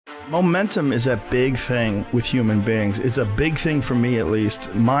Momentum is a big thing with human beings. It's a big thing for me, at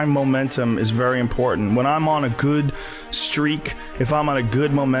least. My momentum is very important. When I'm on a good streak, if I'm on a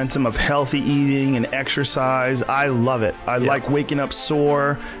good momentum of healthy eating and exercise, I love it. I like waking up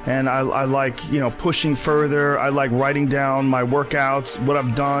sore, and I like, you know, pushing further. I like writing down my workouts, what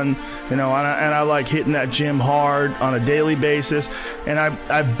I've done, you know, and I like hitting that gym hard on a daily basis, and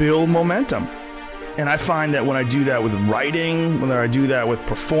I build momentum. And I find that when I do that with writing, whether I do that with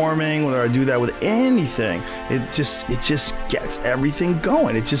performing, whether I do that with anything, it just gets everything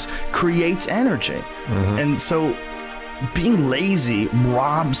going. It just creates energy. Mm-hmm. And so being lazy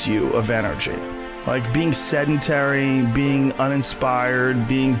robs you of energy. Like being sedentary, being uninspired,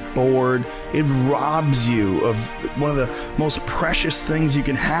 being bored, it robs you of one of the most precious things you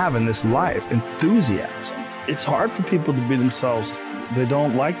can have in this life, enthusiasm. It's hard for people to be themselves. They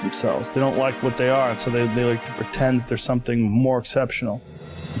don't like themselves. They don't like what they are, and so they like to pretend that there's something more exceptional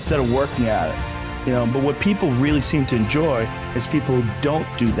instead of working at it. You know, but what people really seem to enjoy is people who don't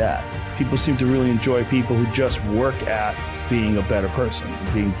do that. People seem to really enjoy people who just work at being a better person,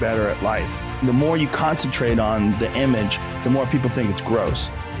 being better at life. The more you concentrate on the image, the more people think it's gross.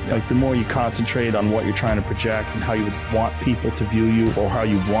 Like the more you concentrate on what you're trying to project and how you would want people to view you or how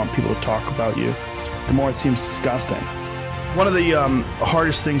you want people to talk about you, the more it seems disgusting. One of the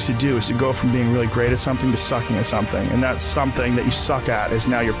hardest things to do is to go from being really great at something to sucking at something, and that something that you suck at is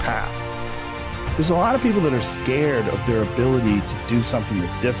now your path. There's a lot of people that are scared of their ability to do something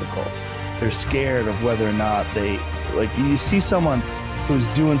that's difficult. They're scared of whether or not they, like, you see someone who's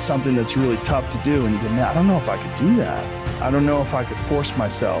doing something that's really tough to do, and you go, man, I don't know if I could do that. I don't know if I could force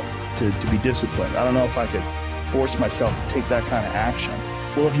myself to be disciplined. I don't know if I could force myself to take that kind of action.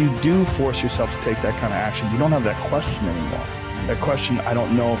 Well, if you do force yourself to take that kind of action, you don't have that question anymore. That question, I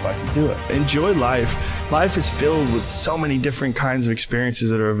don't know if I can do it. Enjoy life. Life is filled with so many different kinds of experiences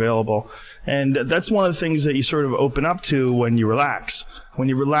that are available. And that's one of the things that you sort of open up to when you relax. When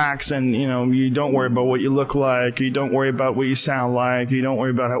you relax and, you know, you don't worry about what you look like, you don't worry about what you sound like, you don't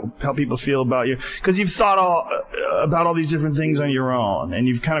worry about how people feel about you, because you've thought about all these different things on your own, and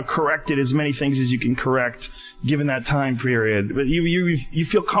you've kind of corrected as many things as you can correct given that time period. But you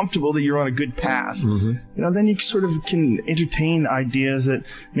feel comfortable that you're on a good path. Mm-hmm. You know, then you sort of can entertain ideas that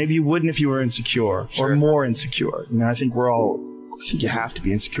maybe you wouldn't if you were insecure or more insecure. You know, I think you have to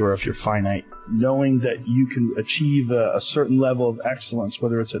be insecure if you're finite. Knowing that you can achieve a certain level of excellence,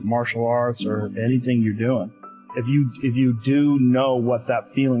 whether it's at martial arts or anything you're doing. If you do know what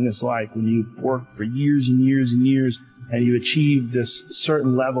that feeling is like when you've worked for years and years and years and you achieve this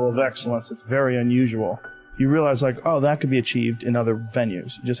certain level of excellence, it's very unusual. You realize, like, oh, that could be achieved in other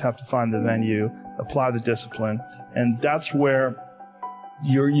venues. You just have to find the venue, apply the discipline, and that's where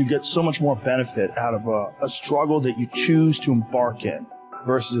you get so much more benefit out of a struggle that you choose to embark in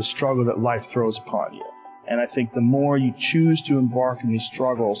versus a struggle that life throws upon you. And I think the more you choose to embark in these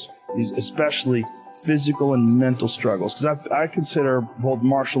struggles, these especially physical and mental struggles, because I consider both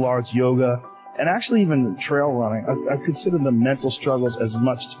martial arts, yoga, and actually even trail running, I consider the mental struggles as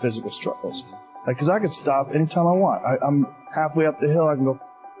much as physical struggles. Like, because I could stop anytime I want. I'm halfway up the hill, I can go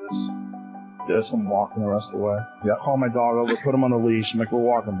this, I'm walking the rest of the way. Yeah. Call my dog over, put him on the leash, I'm like, we're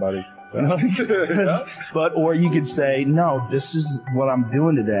walking, buddy. But, or you could say, no, this is what I'm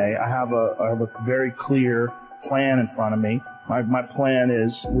doing today. I have a very clear plan in front of me. My plan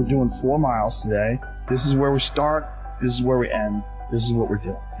is we're doing 4 miles today. This is where we start. This is where we end. This is what we're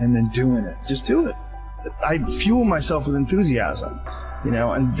doing. And then doing it. Just do it. I fuel myself with enthusiasm, you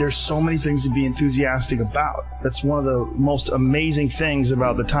know, and there's so many things to be enthusiastic about. That's one of the most amazing things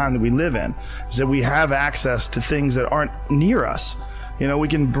about the time that we live in, is that we have access to things that aren't near us. You know, we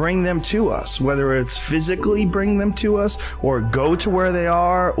can bring them to us, whether it's physically bring them to us or go to where they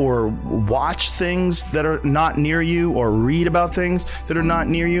are or watch things that are not near you or read about things that are not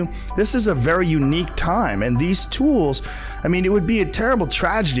near you. This is a very unique time, and these tools, I mean, it would be a terrible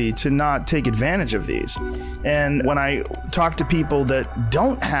tragedy to not take advantage of these. And when I talk to people that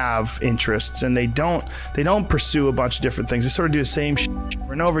don't have interests and they don't pursue a bunch of different things, they sort of do the same shit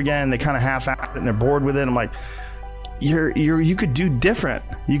over and over again, they kind of half-ass it and they're bored with it. I'm like, you could do different.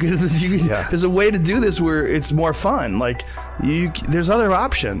 You could there's a way to do this where it's more fun. Like, there's other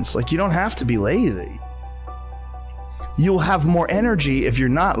options. Like, you don't have to be lazy. You'll have more energy if you're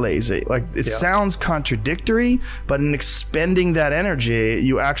not lazy. Like, it sounds contradictory, but in expending that energy,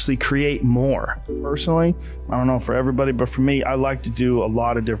 you actually create more. Personally, I don't know for everybody, but for me, I like to do a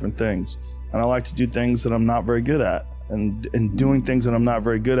lot of different things. And I like to do things that I'm not very good at. And in doing things that I'm not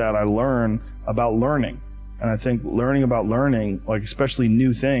very good at, I learn about learning. And I think learning about learning, like especially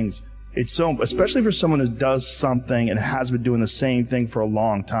new things, It's so, especially for someone who does something and has been doing the same thing for a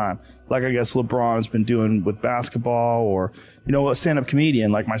long time. Like I guess LeBron has been doing with basketball, or, you know, a stand-up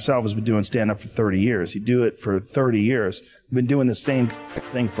comedian like myself has been doing stand-up for 30 years. You do it for 30 years. I've been doing the same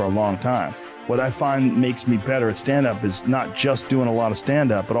thing for a long time. What I find makes me better at stand-up is not just doing a lot of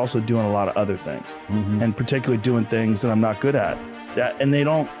stand-up, but also doing a lot of other things. And particularly doing things that I'm not good at. And they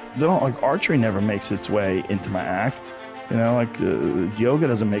don't like, archery never makes its way into my act. You know, like yoga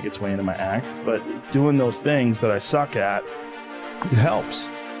doesn't make its way into my act, but doing those things that I suck at, it helps.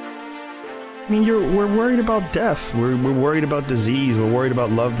 I mean, we're worried about death. We're worried about disease. We're worried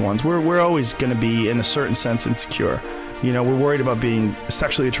about loved ones. We're always going to be, in a certain sense, insecure. You know, we're worried about being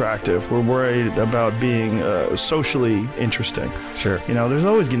sexually attractive. We're worried about being socially interesting. Sure. You know, there's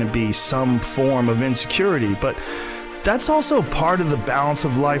always going to be some form of insecurity, but that's also part of the balance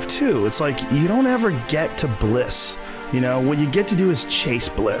of life, too. It's like you don't ever get to bliss. You know, what you get to do is chase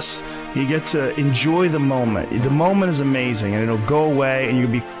bliss. You get to enjoy the moment. The moment is amazing, and it'll go away, and you'll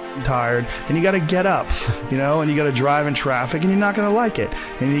be tired, and you got to get up, you know, and you got to drive in traffic, and you're not going to like it,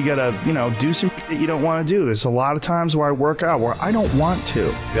 and you got to, you know, do some shit you don't want to do. There's a lot of times where I work out where I don't want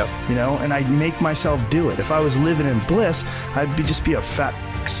to, you know, and I make myself do it. If I was living in bliss, I'd just be a fat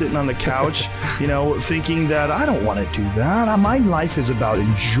sitting on the couch, you know, thinking that I don't want to do that. My life is about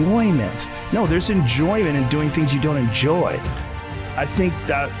enjoyment. No, there's enjoyment in doing things you don't enjoy. I think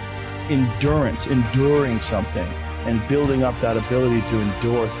that endurance, enduring something, and building up that ability to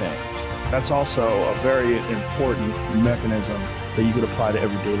endure things, that's also a very important mechanism that you could apply to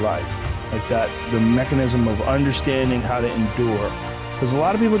everyday life. Like that, the mechanism of understanding how to endure. Because a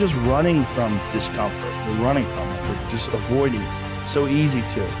lot of people are just running from discomfort. They're running from it. They're just avoiding it. It's so easy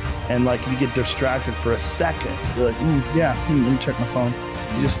to. And like, if you get distracted for a second, you're like, let me check my phone.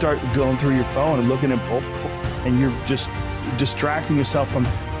 You just start going through your phone and looking at and you're just distracting yourself from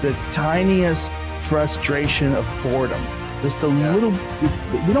the tiniest frustration of boredom. Just a little,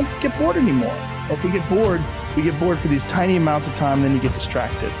 we don't get bored anymore. Or if we get bored for these tiny amounts of time, then you get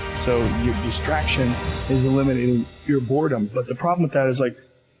distracted. So your distraction is eliminating your boredom. But the problem with that is, like,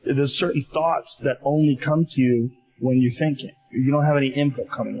 there's certain thoughts that only come to you when you're thinking. You don't have any input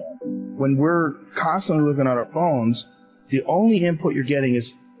coming in. When we're constantly looking at our phones, the only input you're getting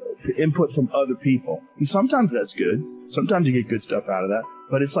is input from other people. And sometimes that's good. Sometimes you get good stuff out of that.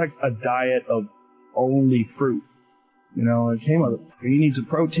 But it's like a diet of only fruit. You know, like, hey, mother, you need some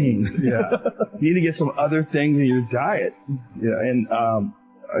protein. Yeah. You need to get some other things in your diet. Yeah. And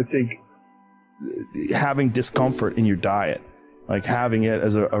I think having discomfort in your diet, like having it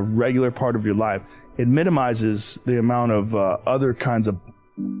as a regular part of your life, it minimizes the amount of other kinds of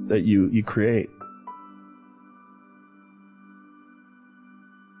that you create.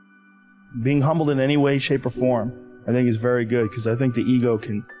 Being humbled in any way, shape, or form, I think is very good, because I think the ego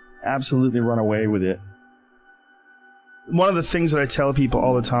can absolutely run away with it. One of the things that I tell people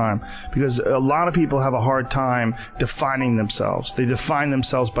all the time, because a lot of people have a hard time defining themselves. They define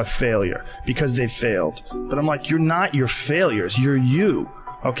themselves by failure because they failed. But I'm like, you're not your failures, you're you.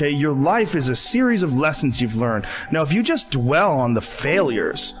 Okay, your life is a series of lessons you've learned. Now, if you just dwell on the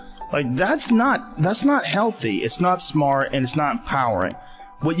failures, like, that's not healthy. It's not smart, and it's not empowering.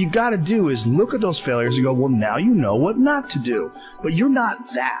 What you got to do is look at those failures and go, well, now you know what not to do. But you're not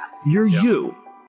that. You're you.